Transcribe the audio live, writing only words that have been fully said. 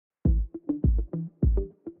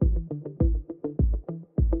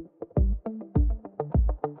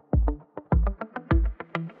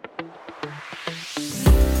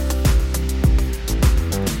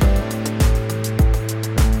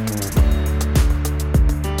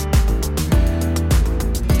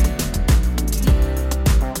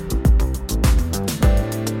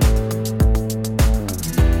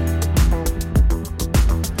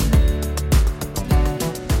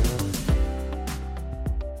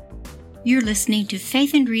You're listening to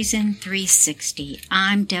Faith and Reason 360.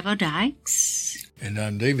 I'm Debo Dykes. And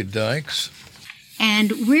I'm David Dykes.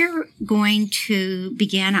 And we're going to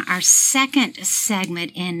begin our second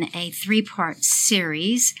segment in a three-part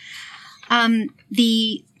series.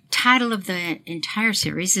 The title of the entire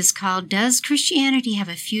series is called Does Christianity Have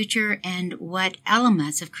a Future, and What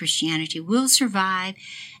Elements of Christianity Will Survive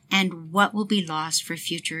and What Will Be Lost for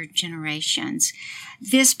Future Generations?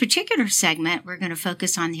 This particular segment, we're going to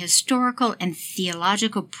focus on the historical and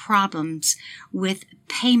theological problems with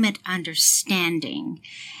payment understanding.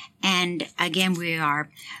 And again, we are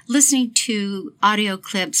listening to audio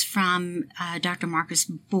clips from Dr. Marcus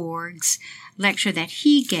Borg's lecture that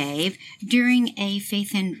he gave during a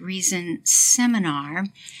Faith and Reason seminar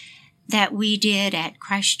that we did at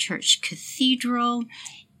Christ Church Cathedral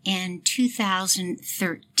in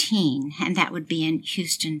 2013, and that would be in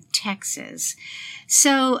Houston, Texas.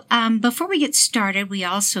 So before we get started, we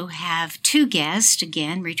also have two guests,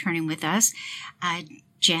 again, returning with us,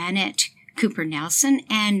 Janet Cooper Nelson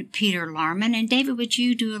and Peter Larman. And David, would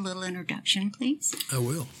you do a little introduction, please? I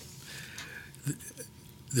will.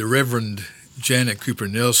 The Reverend Janet Cooper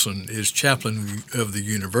Nelson is chaplain of the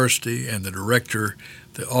university and the director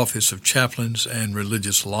of the Office of Chaplains and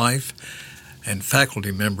Religious Life and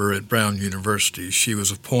faculty member at Brown University. She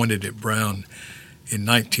was appointed at Brown in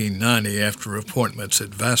 1990 after appointments at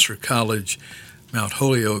Vassar College, Mount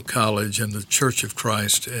Holyoke College, and the Church of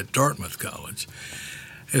Christ at Dartmouth College.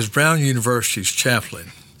 As Brown University's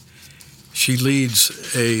chaplain, she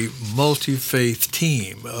leads a multi-faith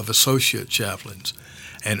team of associate chaplains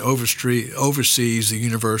and oversees the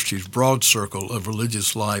university's broad circle of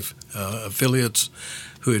religious life affiliates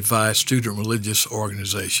who advise student religious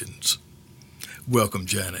organizations. Welcome,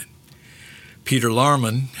 Janet. Peter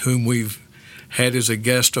Larman, whom we've had as a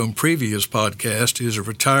guest on previous podcasts, is a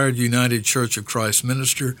retired United Church of Christ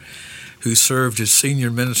minister who served as senior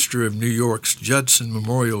minister of New York's Judson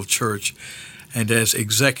Memorial Church and as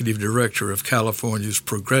executive director of California's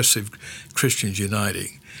Progressive Christians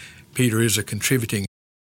Uniting. Peter is a contributing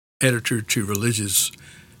editor to Religious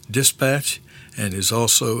Dispatch and is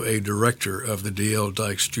also a director of the D.L.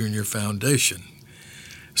 Dykes Jr. Foundation.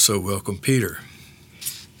 So welcome, Peter.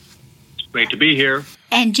 Great to be here.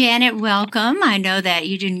 And Janet, welcome. I know that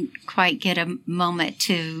you didn't quite get a moment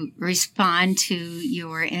to respond to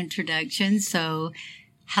your introduction. So,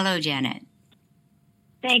 hello, Janet.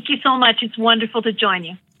 Thank you so much. It's wonderful to join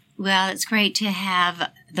you. Well, it's great to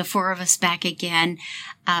have the four of us back again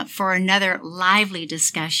for another lively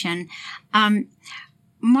discussion.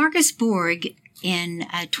 Marcus Borg, in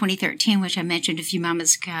 2013, which I mentioned a few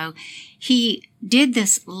moments ago, he did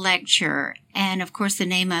this lecture, and of course the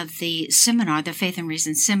name of the seminar, the Faith and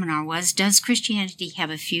Reason seminar, was Does Christianity Have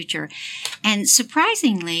a Future? And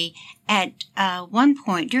surprisingly, at one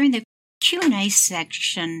point during the Q&A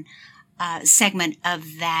section segment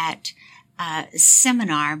of that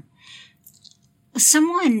seminar,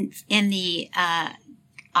 someone in the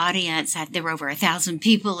audience, there were over 1,000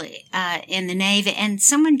 people in the nave, and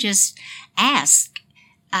someone just asked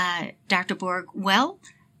Dr. Borg, well,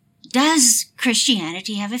 does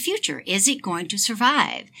Christianity have a future? Is it going to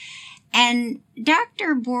survive? And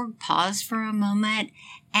Dr. Borg paused for a moment,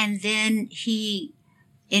 and then he,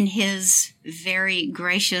 in his very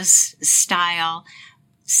gracious style,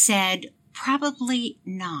 said, probably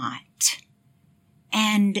not.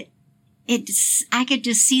 And I could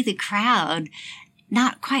just see the crowd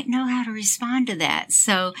not quite know how to respond to that.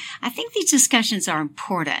 So I think these discussions are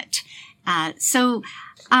important.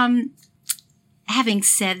 Having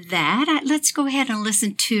said that, let's go ahead and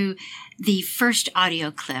listen to the first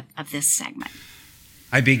audio clip of this segment.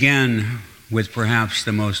 I began with perhaps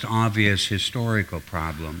the most obvious historical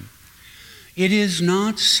problem. It is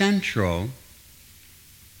not central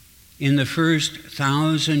in the first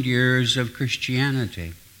 1,000 years of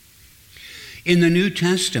Christianity. In the New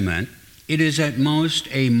Testament, it is at most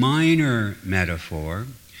a minor metaphor,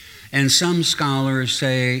 and some scholars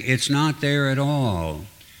say it's not there at all,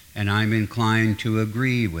 and I'm inclined to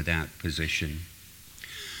agree with that position.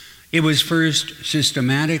 It was first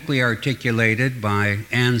systematically articulated by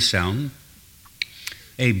Anselm,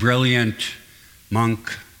 a brilliant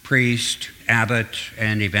monk, priest, abbot,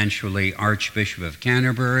 and eventually Archbishop of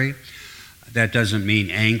Canterbury. That doesn't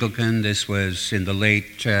mean Anglican. This was in the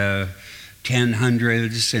late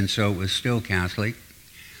 1000s, and so it was still Catholic.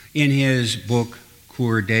 In his book,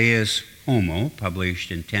 Cur Deus Homo,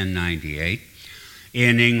 published in 1098,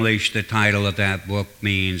 in English, the title of that book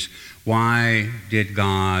means, Why Did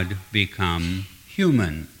God Become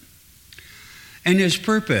Human? And his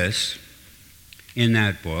purpose in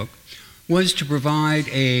that book was to provide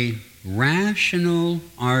a rational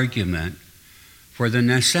argument for the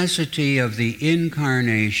necessity of the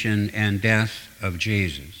incarnation and death of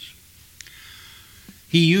Jesus.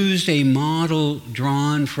 He used a model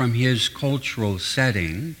drawn from his cultural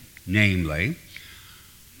setting, namely,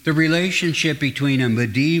 the relationship between a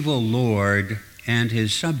medieval lord and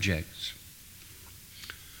his subjects.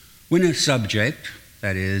 When a subject,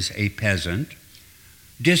 that is, a peasant,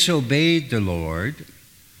 disobeyed the Lord,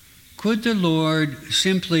 could the Lord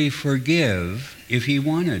simply forgive if he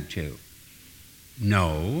wanted to?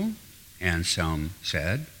 No, Anselm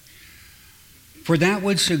said, for that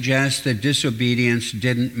would suggest that disobedience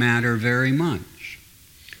didn't matter very much.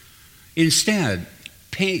 Instead,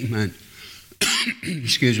 payment,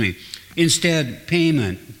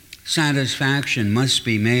 satisfaction must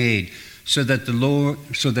be made so that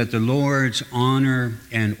the Lord's honor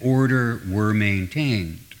and order were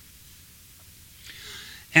maintained.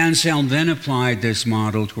 Anselm then applied this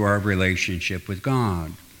model to our relationship with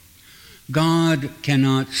God. God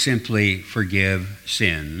cannot simply forgive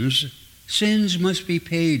sins. Sins must be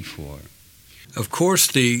paid for. Of course,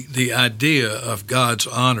 the idea of God's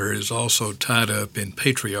honor is also tied up in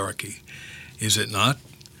patriarchy, is it not?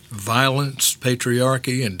 Violence,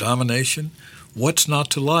 patriarchy, and domination. What's not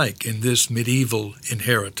to like in this medieval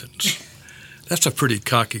inheritance? That's a pretty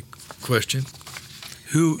cocky question.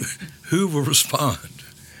 Who will respond?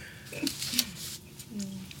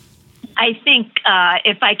 I think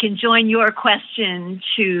if I can join your question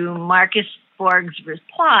to Marcus Borg's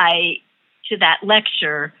reply to that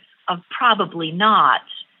lecture of probably not,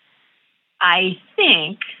 I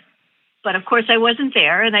think, but of course I wasn't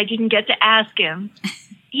there and I didn't get to ask him,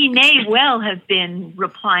 he may well have been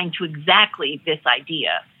replying to exactly this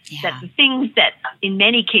idea, that the things that in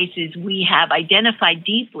many cases we have identified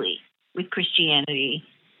deeply with Christianity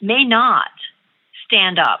may not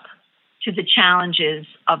stand up to the challenges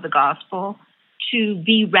of the gospel, to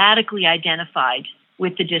be radically identified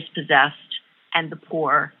with the dispossessed and the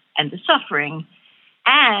poor and the suffering,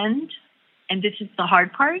 and this is the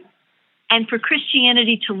hard part, and for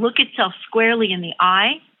Christianity to look itself squarely in the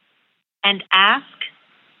eye and ask,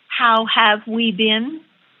 how have we been,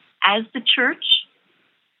 as the church,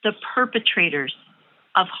 the perpetrators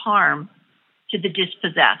of harm to the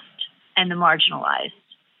dispossessed and the marginalized?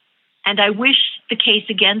 And I wish the case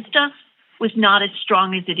against us was not as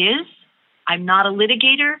strong as it is. I'm not a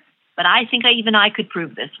litigator, but I think even I could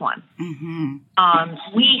prove this one.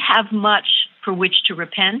 Mm-hmm. We have much for which to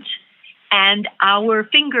repent, and our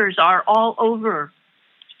fingerprints are all over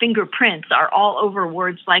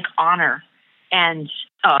words like honor and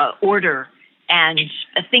order and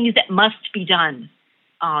things that must be done,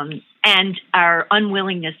 and our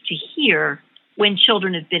unwillingness to hear when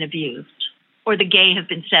children have been abused, or the gay have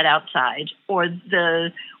been set outside, or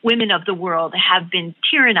the women of the world have been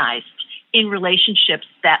tyrannized in relationships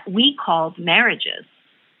that we called marriages,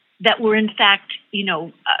 that were in fact,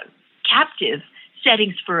 captive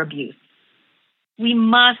settings for abuse. We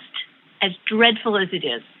must, as dreadful as it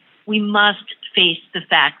is, we must face the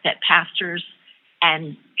fact that pastors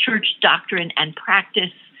and church doctrine and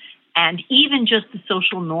practice, and even just the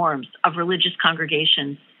social norms of religious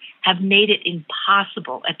congregations, have made it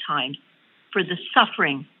impossible at times for the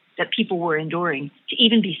suffering that people were enduring to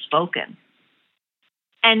even be spoken.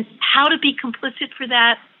 And how to be complicit for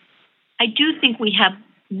that? I do think we have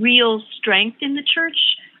real strength in the church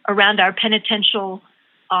around our penitential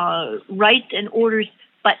rites and orders,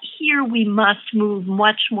 but here we must move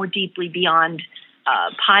much more deeply beyond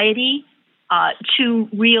piety to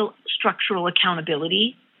real structural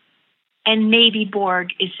accountability. And maybe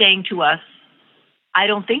Borg is saying to us, I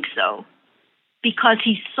don't think so, because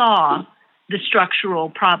he saw the structural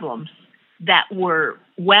problems that were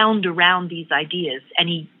wound around these ideas, and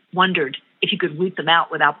he wondered if he could root them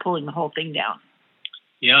out without pulling the whole thing down.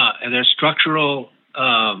 Yeah, and they're structural,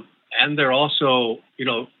 and they're also,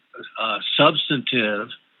 substantive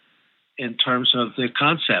in terms of the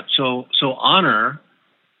concept. So honor,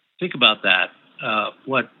 think about that.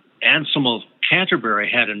 What Anselm of Canterbury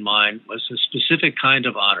had in mind was a specific kind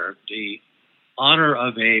of honor, the honor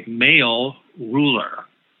of a male ruler,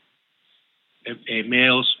 a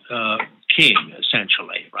male king,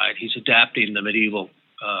 essentially, right? He's adapting the medieval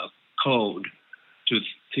code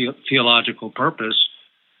to theological purpose.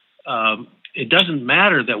 It doesn't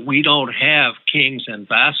matter that we don't have kings and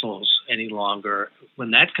vassals any longer.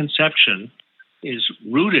 When that conception is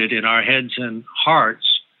rooted in our heads and hearts,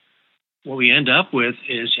 what we end up with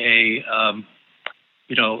is an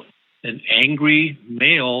angry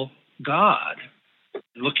male God.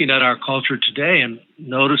 Looking at our culture today and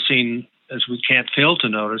noticing, as we can't fail to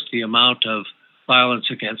notice, the amount of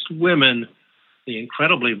violence against women, the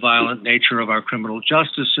incredibly violent nature of our criminal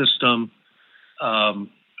justice system.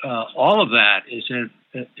 All of that is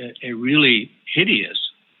a really hideous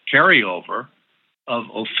carryover of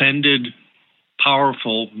offended,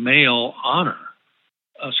 powerful male honor.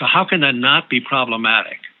 So how can that not be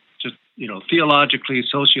problematic? Just, theologically,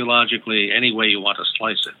 sociologically, any way you want to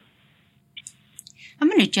slice it. I'm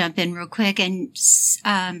going to jump in real quick. And,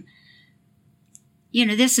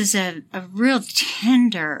 this is a real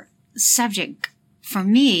tender subject for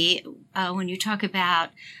me when you talk about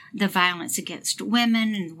the violence against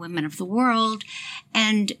women and the women of the world.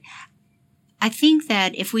 And I think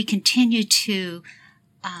that if we continue to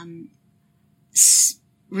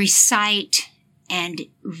recite and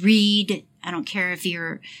read, I don't care if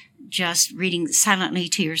you're just reading silently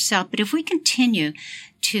to yourself, but if we continue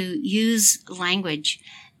to use language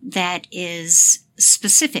that is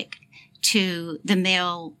specific to the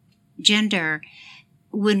male gender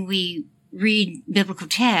when we read biblical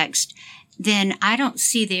text, then I don't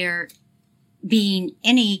see there being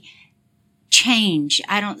any change.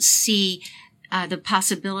 I don't see the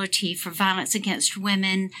possibility for violence against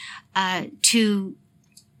women to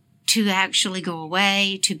actually go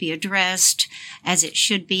away, to be addressed as it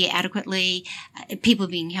should be adequately, people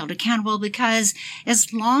being held accountable, because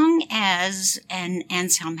as long as, and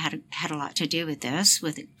Anselm had a lot to do with this,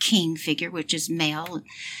 with a king figure, which is male,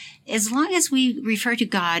 as long as we refer to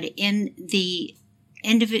God in the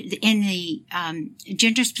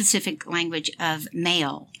gender-specific language of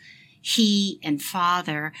male, he and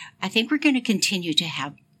father, I think we're going to continue to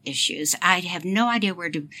have issues. I have no idea where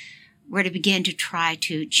to begin to try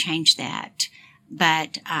to change that.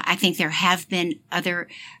 But I think there have been other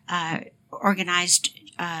organized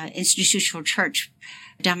institutional church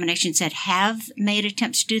denominations that have made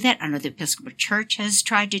attempts to do that. I know the Episcopal Church has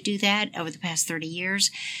tried to do that over the past 30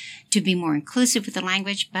 years to be more inclusive with the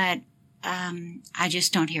language, but I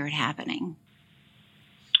just don't hear it happening.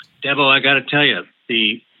 Debo, I got to tell you,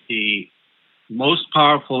 the most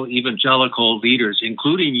powerful evangelical leaders,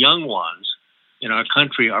 including young ones in our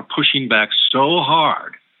country, are pushing back so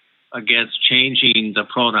hard against changing the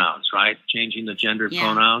pronouns, right? Changing the gendered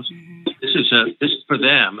pronouns. Mm-hmm. This is for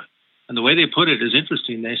them. And the way they put it is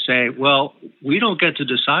interesting. They say, well, we don't get to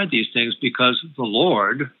decide these things because the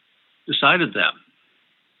Lord decided them.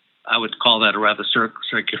 I would call that a rather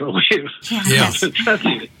circular way of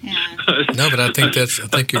addressing it. No, but I think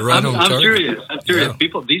you're right on target. I'm serious. Yeah.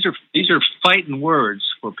 People, these are fighting words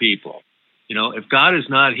for people. If God is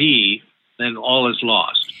not He, then all is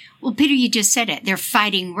lost. Well, Peter, you just said it. They're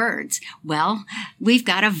fighting words. Well, we've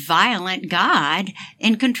got a violent God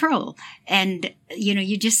in control. And,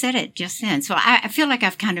 you just said it just then. So I feel like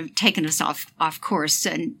I've kind of taken us off course.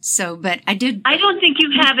 And so, but I don't think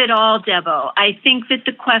you have it all, Debo. I think that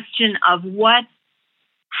the question of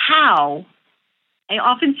how, I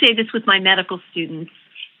often say this with my medical students,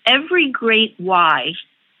 every great why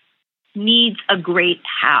needs a great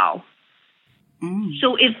how.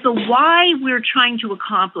 So if the why we're trying to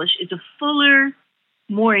accomplish is a fuller,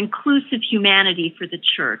 more inclusive humanity for the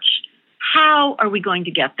church, how are we going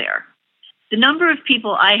to get there? The number of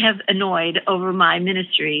people I have annoyed over my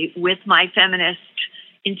ministry with my feminist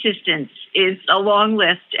insistence is a long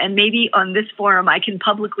list, and maybe on this forum I can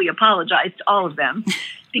publicly apologize to all of them,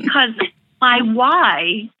 because my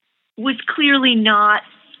why was clearly not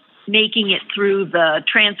making it through the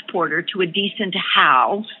transporter to a decent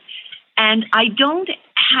how. And I don't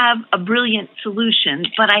have a brilliant solution,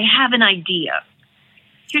 but I have an idea.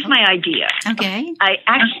 Here's my idea. Okay. I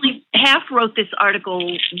actually half wrote this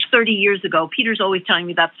article 30 years ago. Peter's always telling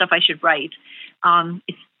me about stuff I should write.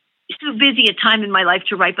 It's too busy a time in my life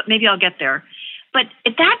to write, but maybe I'll get there. But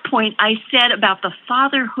at that point, I said about the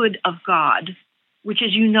fatherhood of God, which,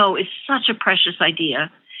 as you know, is such a precious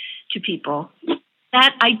idea to people,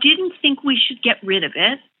 that I didn't think we should get rid of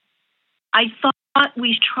it. I thought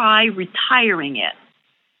we try retiring it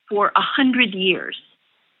for 100 years.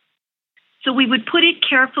 So we would put it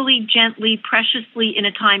carefully, gently, preciously in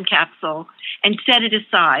a time capsule and set it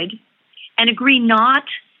aside and agree not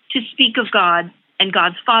to speak of God and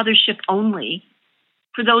God's fathership only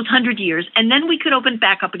for those 100 years. And then we could open it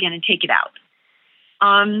back up again and take it out.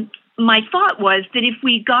 My thought was that if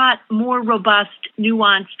we got more robust,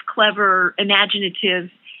 nuanced, clever, imaginative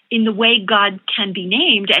in the way God can be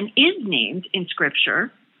named and is named in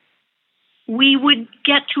Scripture, we would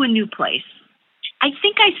get to a new place. I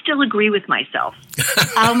think I still agree with myself.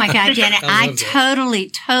 Oh, my God, Janet, I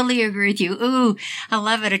totally agree with you. Ooh, I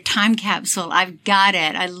love it. A time capsule. I've got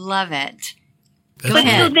it. I love it. Go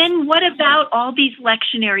ahead. So then what about all these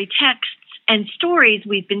lectionary texts and stories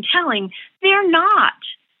we've been telling? They're not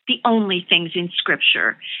the only things in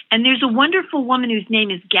Scripture. And there's a wonderful woman whose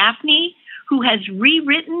name is Gaffney, who has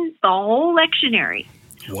rewritten the whole lectionary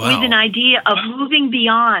with an idea of moving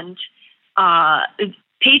beyond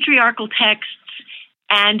patriarchal texts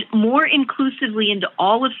and more inclusively into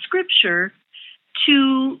all of Scripture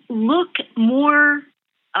to look more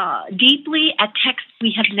deeply at texts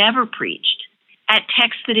we have never preached, at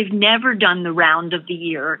texts that have never done the round of the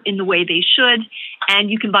year in the way they should.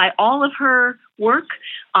 And you can buy all of her work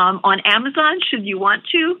on Amazon, should you want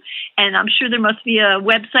to. And I'm sure there must be a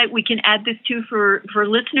website we can add this to for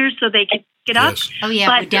listeners so they can pick it up. Oh, yeah,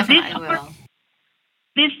 but we definitely will.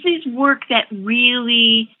 This is work that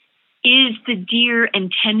really is the dear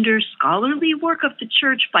and tender scholarly work of the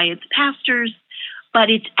church by its pastors, but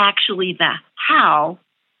it's actually the how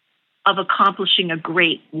of accomplishing a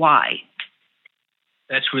great why.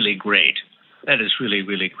 That's really great. That is really,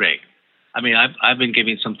 really great. I mean, I've been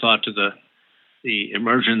giving some thought to the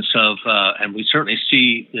emergence of, and we certainly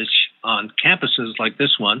see this on campuses like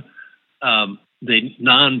this one, the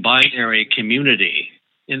non-binary community,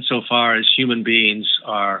 insofar as human beings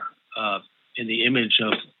are in the image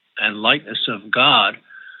of and likeness of God.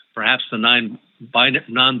 Perhaps the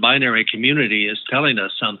non-binary community is telling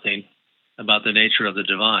us something about the nature of the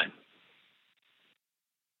divine.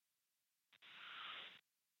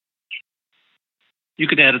 You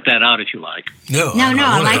could edit that out if you like. No,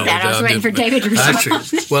 I like that. I was waiting for David to respond.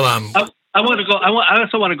 Actually, well, I want to go. I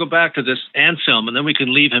also want to go back to this Anselm, and then we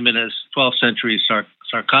can leave him in his 12th century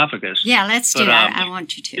sarcophagus. Yeah, let's do that. I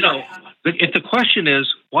want you to. You know, if the question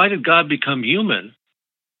is, why did God become human?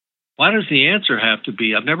 Why does the answer have to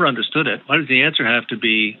be? I've never understood it. Why does the answer have to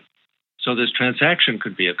be so this transaction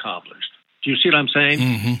could be accomplished? Do you see what I'm saying?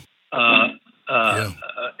 Mm-hmm.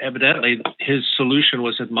 Evidently, his solution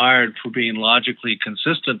was admired for being logically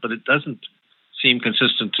consistent, but it doesn't seem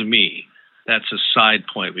consistent to me. That's a side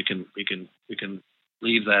point. We can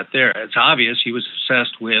leave that there. It's obvious he was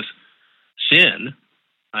obsessed with sin,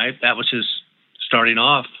 right? That was his starting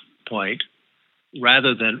off point,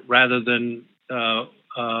 rather than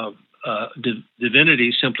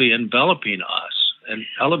divinity simply enveloping us and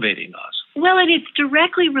elevating us. Well, and it's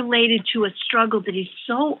directly related to a struggle that is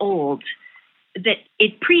so old that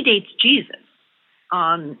it predates Jesus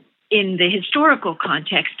in the historical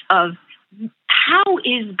context of how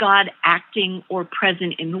is God acting or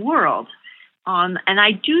present in the world. And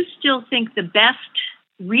I do still think the best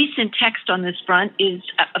recent text on this front is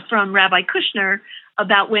from Rabbi Kushner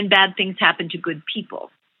about when bad things happen to good people.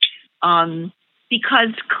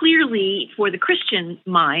 Because clearly, for the Christian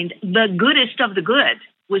mind, the goodest of the good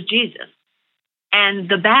was Jesus. And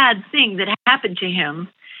the bad thing that happened to him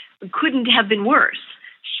couldn't have been worse.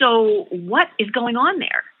 So what is going on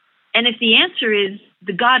there? And if the answer is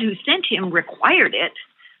the God who sent him required it,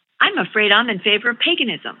 I'm afraid I'm in favor of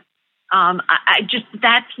paganism.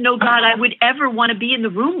 That's no God I would ever want to be in the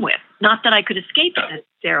room with. Not that I could escape it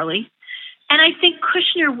necessarily. And I think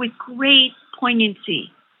Kushner, with great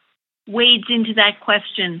poignancy, wades into that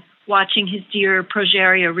question, watching his dear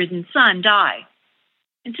progeria-ridden son die,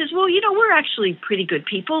 and says, well, we're actually pretty good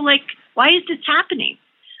people. Like, why is this happening?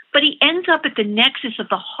 But he ends up at the nexus of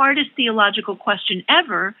the hardest theological question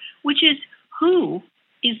ever, which is, who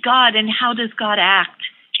is God and how does God act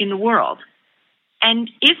in the world?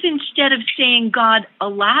 And if instead of saying God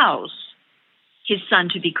allows his son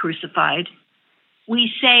to be crucified,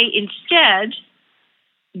 we say instead,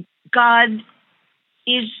 God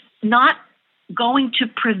is not going to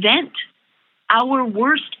prevent our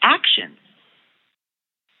worst actions,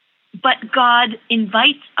 but God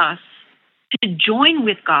invites us to join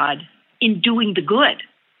with God in doing the good.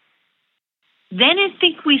 Then I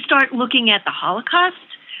think we start looking at the Holocaust.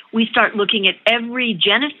 We start looking at every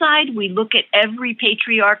genocide. We look at every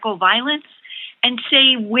patriarchal violence and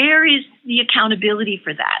say, where is the accountability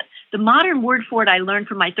for that? The modern word for it I learned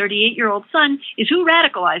from my 38-year-old son is who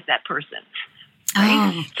radicalized that person.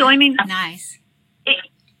 Right? Oh, so, I mean, nice.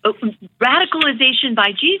 Radicalization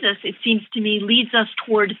by Jesus, it seems to me, leads us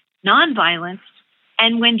toward nonviolence.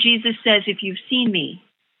 And when Jesus says, if you've seen me,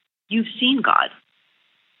 you've seen God,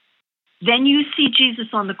 then you see Jesus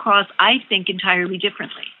on the cross, I think, entirely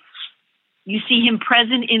differently. You see him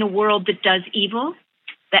present in a world that does evil,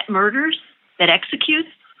 that murders, that executes,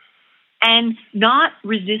 and not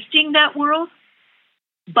resisting that world,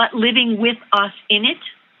 but living with us in it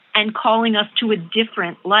and calling us to a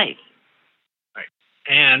different life. Right.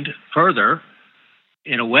 And further,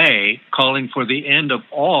 in a way, calling for the end of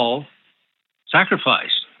all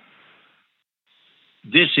sacrifice.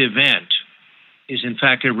 This event is, in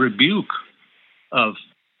fact, a rebuke of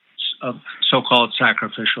so-called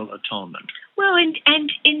sacrificial atonement. Well,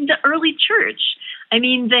 and in the early church, I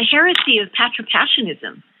mean, the heresy of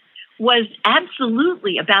patripassionism was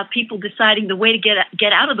absolutely about people deciding the way to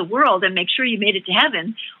get out of the world and make sure you made it to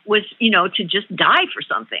heaven was, to just die for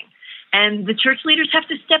something. And the church leaders have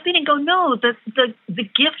to step in and go, no, the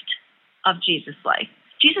gift of Jesus' life.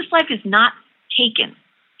 Jesus' life is not taken,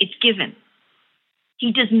 it's given.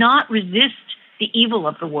 He does not resist the evil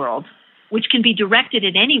of the world, which can be directed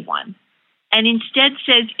at anyone, and instead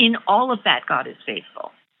says, in all of that, God is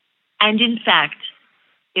faithful. And in fact,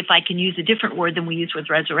 if I can use a different word than we use with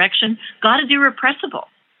resurrection, God is irrepressible.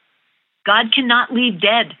 God cannot leave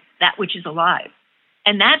dead that which is alive.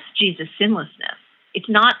 And that's Jesus' sinlessness. It's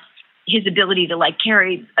not his ability to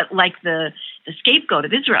carry, like the scapegoat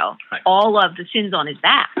of Israel, right, all of the sins on his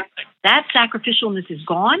back. That sacrificialness is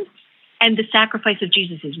gone, and the sacrifice of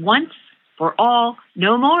Jesus is once for all,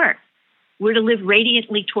 no more. We're to live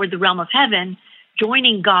radiantly toward the realm of heaven,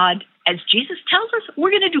 joining God. As Jesus tells us, we're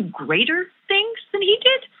going to do greater things than he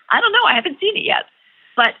did. I don't know. I haven't seen it yet.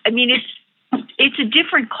 But, I mean, it's a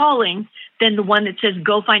different calling than the one that says,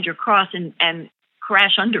 go find your cross and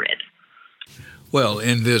crash under it. Well,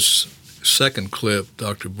 in this second clip,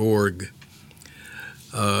 Dr. Borg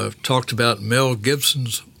talked about Mel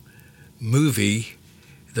Gibson's movie,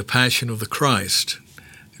 The Passion of the Christ.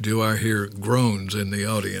 Do I hear groans in the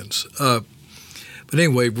audience? But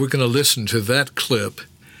anyway, we're going to listen to that clip.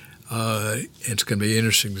 It's going to be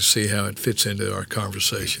interesting to see how it fits into our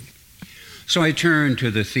conversation. So I turn to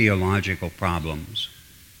the theological problems.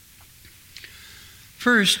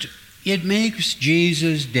 First, it makes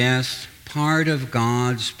Jesus' death part of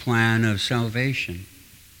God's plan of salvation.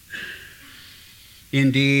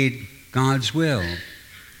 Indeed, God's will.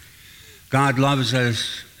 God loves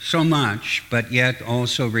us so much, but yet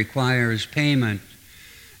also requires payment.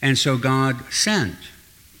 And so God sent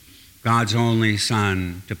God's only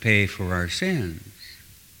Son to pay for our sins.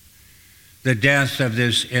 The death of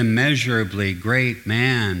this immeasurably great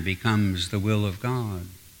man becomes the will of God.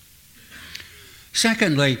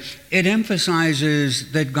 Secondly, it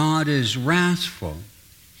emphasizes that God is wrathful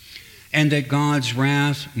and that God's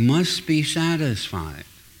wrath must be satisfied.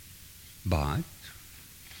 But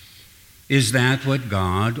is that what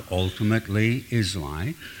God ultimately is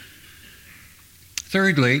like?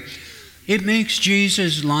 Thirdly, it makes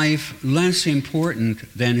Jesus' life less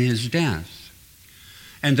important than his death,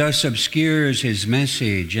 and thus obscures his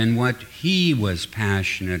message and what he was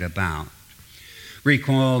passionate about.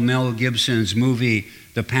 Recall Mel Gibson's movie,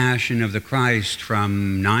 The Passion of the Christ,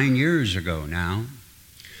 from 9 years ago now.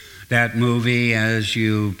 That movie, as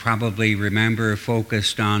you probably remember,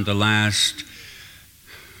 focused on the last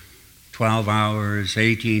 12 hours,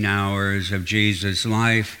 18 hours of Jesus'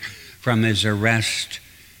 life, from his arrest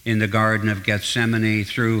in the Garden of Gethsemane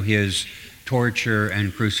through his torture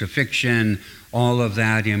and crucifixion, all of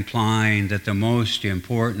that implying that the most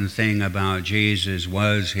important thing about Jesus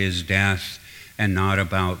was his death and not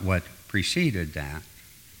about what preceded that.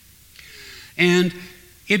 And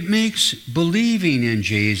it makes believing in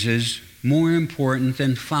Jesus more important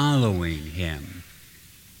than following him.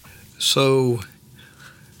 So,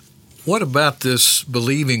 what about this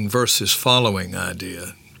believing versus following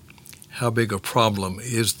idea? How big a problem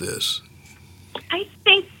is this? I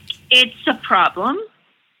think it's a problem.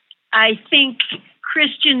 I think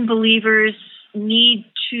Christian believers need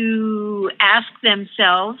to ask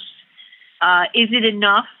themselves, is it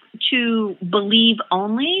enough to believe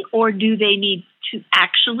only, or do they need to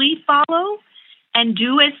actually follow and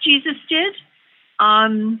do as Jesus did?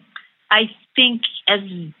 I think as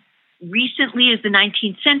recently as the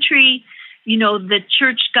 19th century, the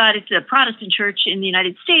the Protestant church in the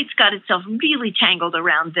United States got itself really tangled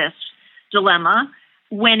around this dilemma,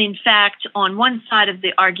 when in fact, on one side of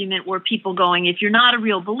the argument were people going, if you're not a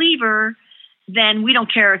real believer, then we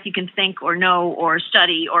don't care if you can think or know or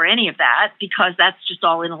study or any of that, because that's just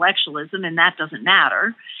all intellectualism and that doesn't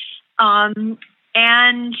matter.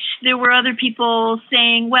 And there were other people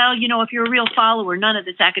saying, well, if you're a real follower, none of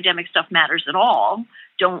this academic stuff matters at all.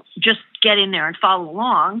 Don't just get in there and follow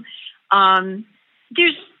along.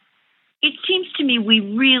 It seems to me we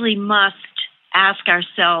really must ask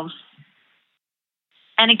ourselves,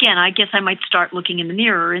 and again, I guess I might start looking in the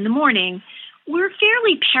mirror in the morning. We're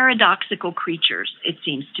fairly paradoxical creatures, it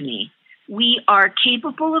seems to me. We are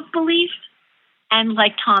capable of belief, and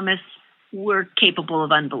like Thomas, we're capable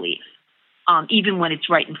of unbelief, even when it's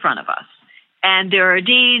right in front of us. And there are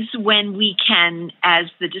days when we can, as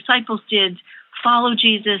the disciples did, follow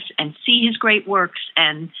Jesus and see his great works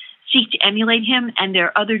and seek to emulate him. And there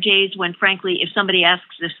are other days when, frankly, if somebody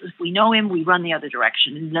asks us if we know him, we run the other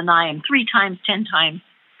direction and deny him 3 times, 10 times,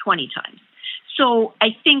 20 times. So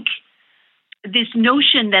I think this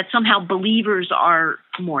notion that somehow believers are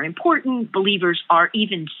more important, believers are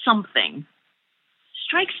even something,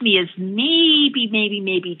 strikes me as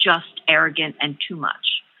maybe just arrogant and too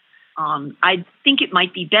much. I think it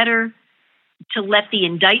might be better to let the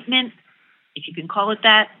indictment, if you can call it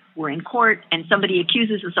that, we're in court and somebody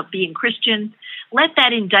accuses us of being Christian, let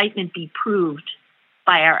that indictment be proved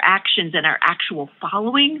by our actions and our actual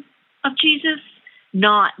following of Jesus,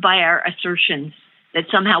 not by our assertions that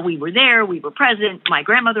somehow we were there, we were present, my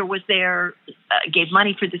grandmother was there, gave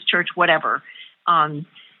money for this church, whatever.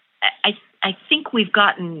 I think we've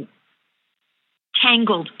gotten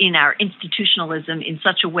tangled in our institutionalism in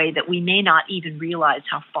such a way that we may not even realize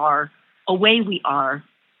how far away we are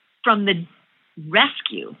from the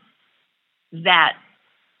rescue that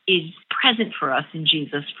is present for us in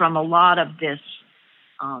Jesus from a lot of this,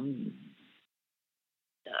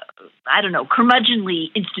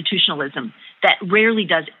 curmudgeonly institutionalism that rarely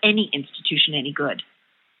does any institution any good.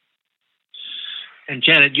 And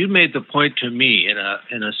Janet, you made the point to me in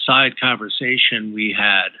a side conversation we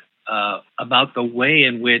had about the way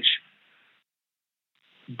in which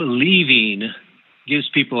believing gives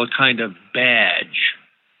people a kind of badge.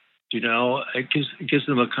 It gives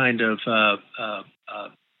them a kind of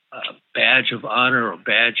badge of honor or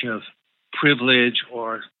badge of privilege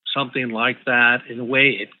or something like that. In a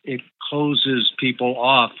way, it closes people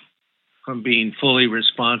off from being fully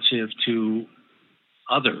responsive to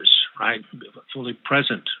others, right? Fully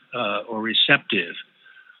present or receptive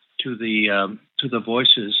to the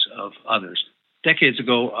voices of others. Decades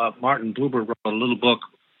ago, Martin Buber wrote a little book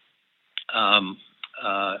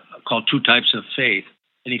called Two Types of Faith,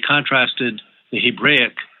 and he contrasted the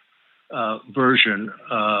Hebraic version,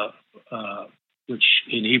 which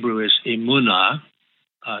in Hebrew is emunah,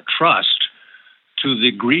 trust, to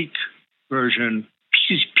the Greek version,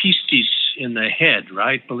 pistis, in the head,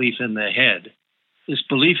 right? Belief in the head. This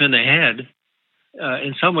belief in the head,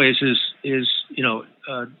 in some ways, is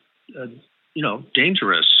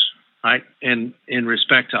dangerous, right? And in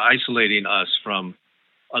respect to isolating us from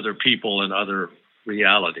other people and other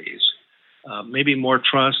realities. Maybe more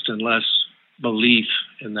trust and less belief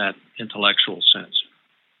in that intellectual sense.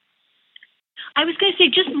 I was going to say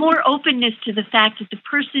just more openness to the fact that the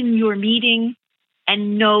person you're meeting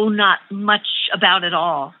and know not much about at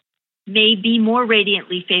all may be more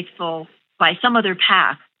radiantly faithful by some other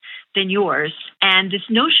path than yours. And this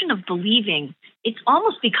notion of believing, it's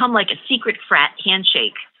almost become like a secret frat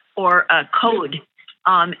handshake or a code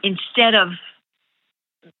instead of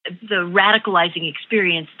the radicalizing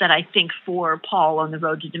experience that I think for Paul on the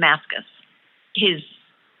road to Damascus, his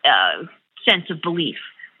sense of belief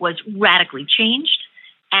was radically changed.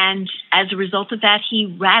 And as a result of that, he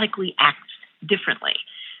radically acts differently.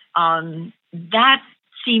 That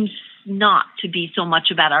seems not to be so much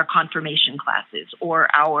about our confirmation classes or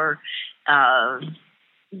our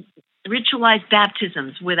ritualized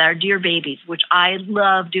baptisms with our dear babies, which I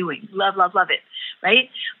love doing. Love it, right?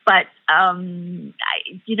 But,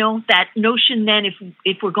 that notion then,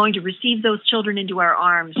 if we're going to receive those children into our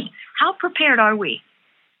arms, how prepared are we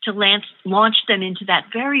to launch them into that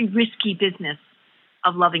very risky business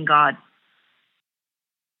of loving God?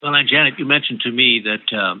 Well, and Janet, you mentioned to me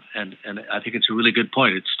that, and I think it's a really good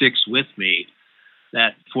point, it sticks with me,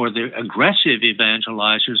 that for the aggressive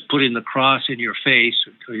evangelizers, putting the cross in your face,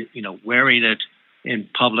 wearing it in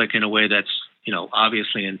public in a way that's,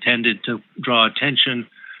 obviously intended to draw attention,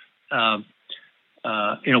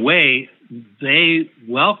 in a way, they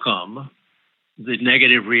welcome the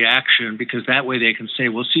negative reaction because that way they can say,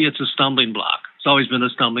 well, see, it's a stumbling block. It's always been a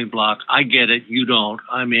stumbling block. I get it. You don't.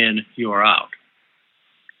 I'm in. You're out.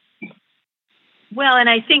 Well, and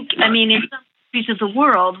I think, in some countries of the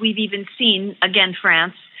world, we've even seen, again,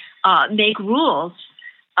 France, make rules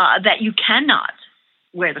that you cannot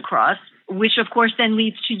wear the cross, which, of course, then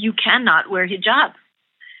leads to you cannot wear hijab.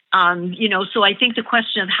 So I think the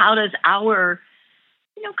question of how does our,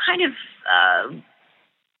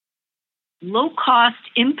 low-cost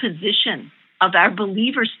imposition of our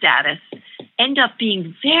believer status end up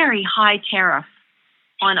being very high tariff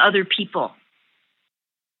on other people.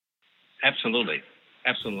 Absolutely.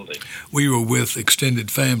 We were with extended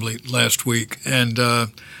family last week, and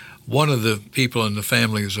one of the people in the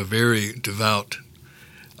family is a very devout,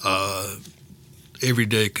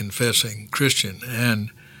 everyday confessing Christian, and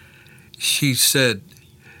she said,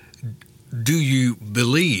 Do you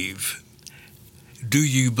believe?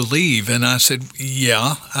 And I said,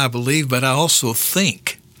 yeah, I believe, but I also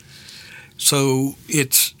think. So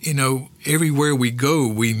it's, everywhere we go,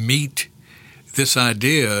 we meet this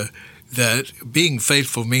idea that being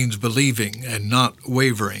faithful means believing and not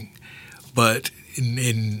wavering. But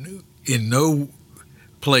in in no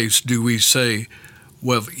place do we say,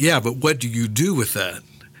 well, yeah, but what do you do with that?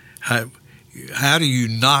 How do you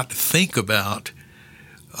not think about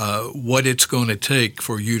what it's going to take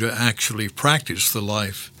for you to actually practice the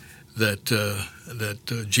life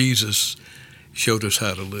that Jesus showed us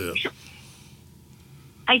how to live?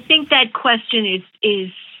 I think that question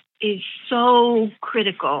is so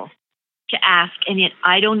critical to ask, and yet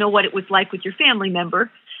I don't know what it was like with your family member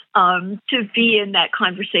to be in that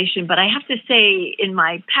conversation. But I have to say, in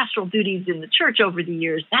my pastoral duties in the church over the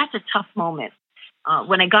years, that's a tough moment.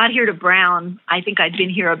 When I got here to Brown, I think I'd been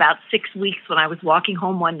here about 6 weeks when I was walking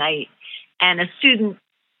home one night, and a student,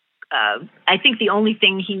 I think the only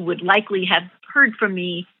thing he would likely have heard from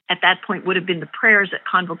me at that point would have been the prayers at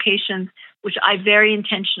convocation, which I very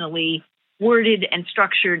intentionally worded and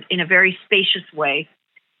structured in a very spacious way.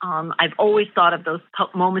 I've always thought of those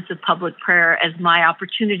moments of public prayer as my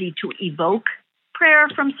opportunity to evoke prayer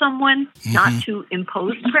from someone, not to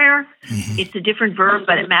impose prayer. It's a different verb,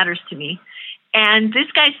 but it matters to me. And this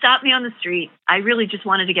guy stopped me on the street. I really just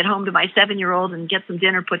wanted to get home to my 7-year-old and get some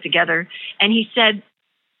dinner put together. And he said,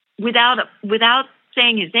 without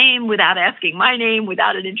saying his name, without asking my name,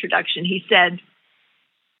 without an introduction, he said,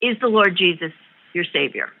 "Is the Lord Jesus your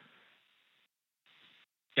Savior?"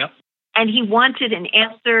 Yep. And he wanted an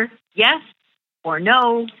answer, yes or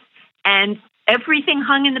no, and everything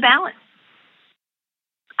hung in the balance.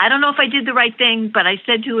 I don't know if I did the right thing, but I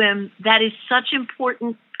said to him, that is such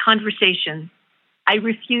important conversation. I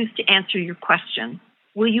refuse to answer your question.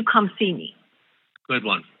 Will you come see me? Good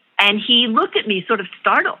one. And he looked at me sort of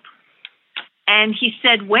startled. And he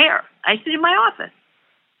said, where? I said, in my office.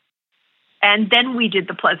 And then we did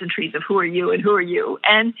the pleasantries of who are you and who are you?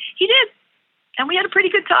 And he did. And we had a pretty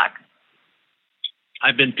good talk.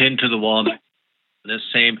 I've been pinned to the wall at this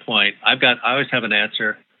same point. I always have an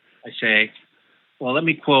answer. I say, well, let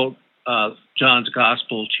me quote John's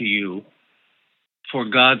gospel to you. For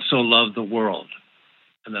God so loved the world.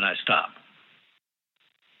 And then I stop.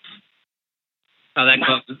 Now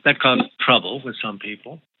that causes trouble with some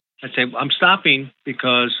people. I say, I'm stopping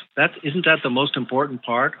because isn't that the most important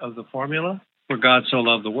part of the formula? For God so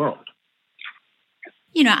loved the world.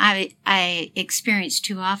 You know, I experience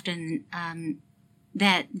too often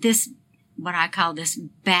that this, what I call this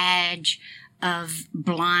badge of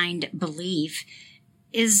blind belief,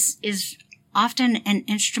 is often an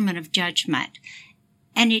instrument of judgment.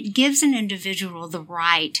 And it gives an individual the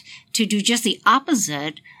right to do just the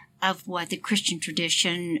opposite of what the Christian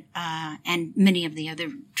tradition and many of the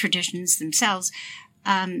other traditions themselves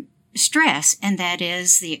stress, and that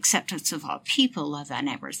is the acceptance of all people, love thy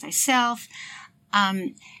neighbor as thyself,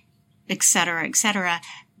 et cetera, et cetera.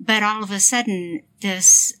 But all of a sudden,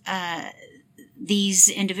 these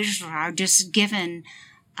individuals are just given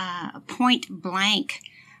point blank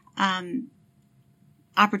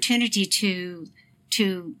opportunity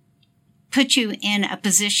to put you in a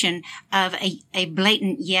position of a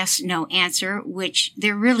blatant yes-no answer, which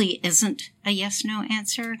there really isn't a yes-no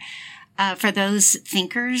answer. For those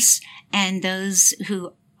thinkers and those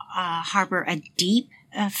who harbor a deep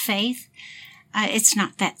faith, it's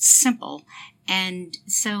not that simple. And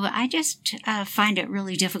so I just find it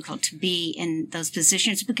really difficult to be in those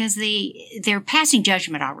positions because they're passing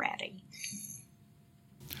judgment already.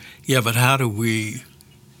 Yeah, but how do we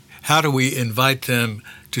invite them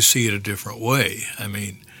to see it a different way? I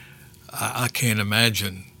mean, I can't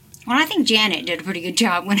imagine. Well, I think Janet did a pretty good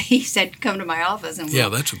job when he said, come to my office. And yeah,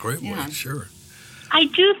 that's a great way, sure. I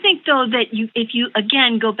do think, though, that if you,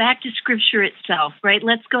 again, go back to Scripture itself, right?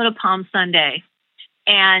 Let's go to Palm Sunday.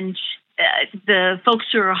 And the folks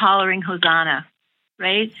who are hollering,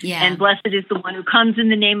 right? Yeah. And blessed is the one who comes in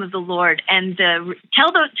the name of the Lord. And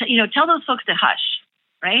tell those folks to hush,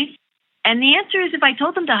 right? And the answer is, if I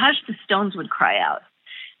told them to hush, the stones would cry out.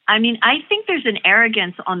 I mean, I think there's an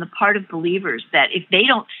arrogance on the part of believers that if they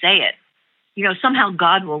don't say it, somehow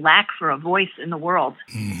God will lack for a voice in the world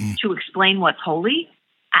to explain what's holy.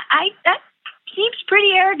 That seems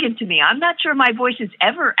pretty arrogant to me. I'm not sure my voice is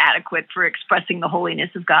ever adequate for expressing the holiness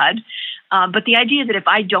of God. But the idea that if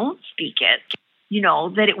I don't speak it,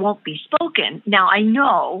 that it won't be spoken. Now, I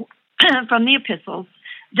know from the epistles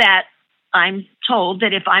that I'm told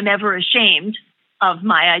that if I'm ever ashamed of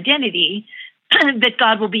my identity, that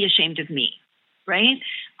God will be ashamed of me, right?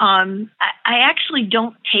 I actually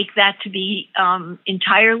don't take that to be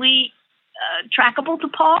entirely trackable to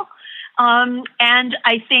Paul. And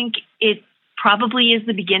I think it probably is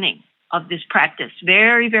the beginning of this practice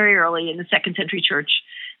very, very early in the second century church.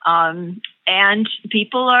 And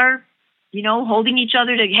people are, holding each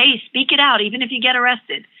other to, hey, speak it out, even if you get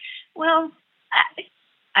arrested. Well,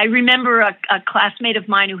 I remember a classmate of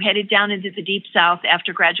mine who headed down into the Deep South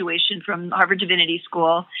after graduation from Harvard Divinity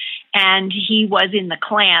School, and he was in the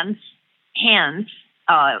Klan's hands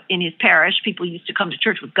in his parish. People used to come to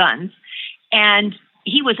church with guns, and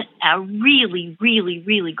he was a really, really,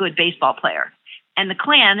 really good baseball player. And the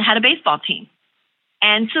Klan had a baseball team.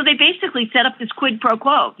 And so they basically set up this quid pro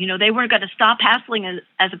quo. You know, they weren't going to stop hassling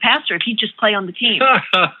as a pastor if he'd just play on the team.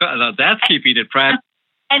 Now that's keeping it practical.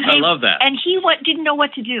 I love that. And he didn't know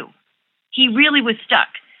what to do. He really was stuck.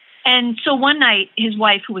 And so one night, his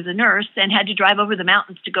wife, who was a nurse and had to drive over the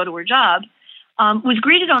mountains to go to her job, was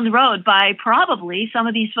greeted on the road by probably some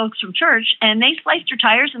of these folks from church, and they sliced her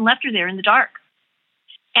tires and left her there in the dark.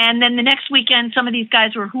 And then the next weekend, some of these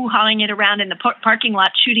guys were hoo-hawing it around in the parking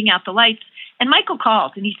lot, shooting out the lights. And Michael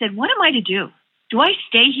called, and he said, "What am I to do? Do I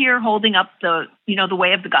stay here holding up the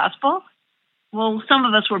way of the gospel?" Well, some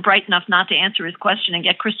of us were bright enough not to answer his question and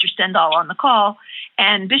get Krister Stendahl on the call.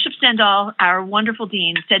 And Bishop Stendahl, our wonderful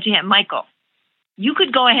dean, said to him, "Michael, you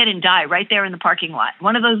could go ahead and die right there in the parking lot.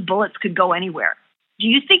 One of those bullets could go anywhere. Do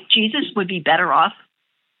you think Jesus would be better off?"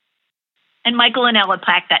 And Michael and Ella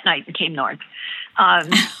packed that night and came north.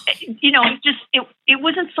 It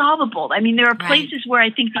wasn't solvable. I mean, there are places where I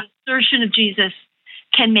think the assertion of Jesus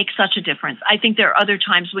can make such a difference. I think there are other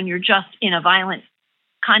times when you're just in a violent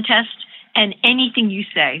contest and anything you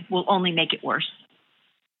say will only make it worse.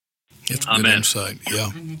 It's good insight. Yeah.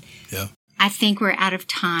 Yeah. I think we're out of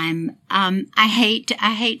time. I hate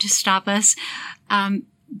to stop us.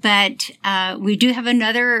 But we do have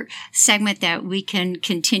another segment that we can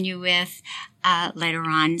continue with later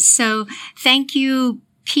on. So thank you,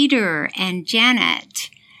 Peter and Janet.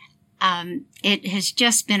 It has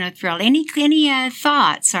just been a thrill. Any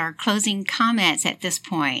thoughts or closing comments at this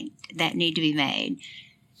point that need to be made?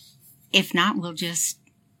 If not, we'll just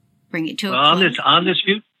bring it to a close. On this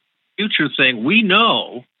future thing, we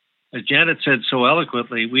know, as Janet said so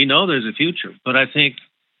eloquently, we know there's a future. But I think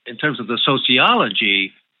in terms of the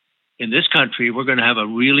sociology, in this country, we're going to have a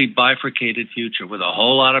really bifurcated future with a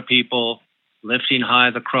whole lot of people lifting high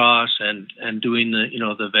the cross and doing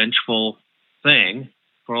the vengeful thing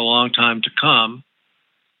for a long time to come.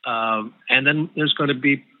 And then there's going to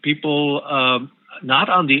be people not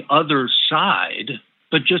on the other side,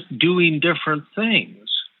 but just doing different things.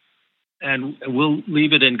 And we'll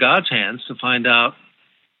leave it in God's hands to find out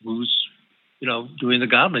who's, doing the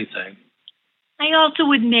godly thing. I also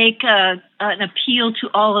would make an appeal to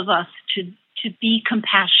all of us to be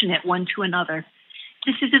compassionate one to another.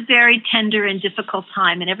 This is a very tender and difficult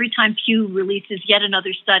time, and every time Pew releases yet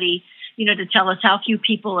another study, to tell us how few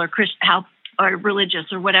people are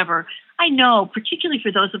religious or whatever, I know, particularly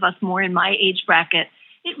for those of us more in my age bracket,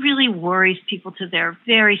 it really worries people to their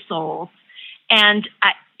very souls. And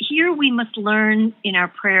here we must learn in our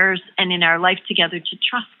prayers and in our life together to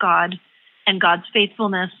trust God and God's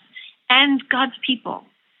faithfulness and God's people.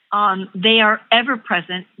 They are ever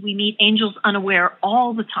present. We meet angels unaware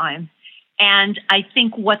all the time. And I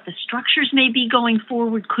think what the structures may be going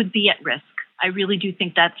forward could be at risk. I really do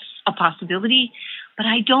think that's a possibility. But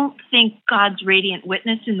I don't think God's radiant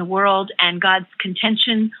witness in the world and God's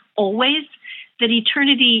contention always that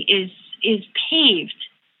eternity is paved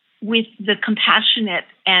with the compassionate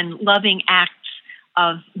and loving acts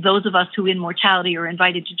of those of us who in mortality are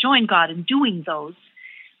invited to join God in doing those.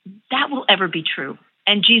 That will ever be true.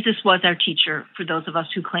 And Jesus was our teacher for those of us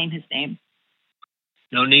who claim his name.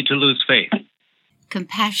 No need to lose faith.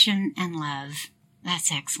 Compassion and love.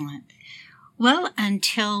 That's excellent. Well,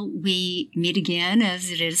 until we meet again,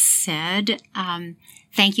 as it is said,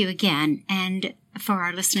 thank you again. And for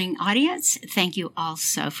our listening audience, thank you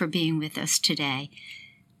also for being with us today.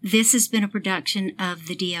 This has been a production of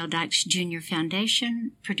the D.L. Dykes Jr.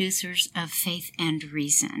 Foundation, producers of Faith and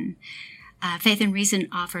Reason. Faith and Reason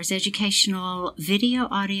offers educational video,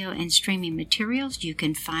 audio, and streaming materials. You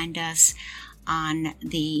can find us on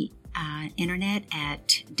the internet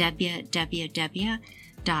at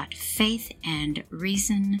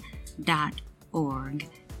www.faithandreason.org.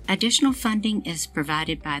 Additional funding is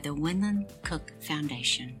provided by the Winland Cook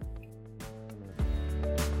Foundation.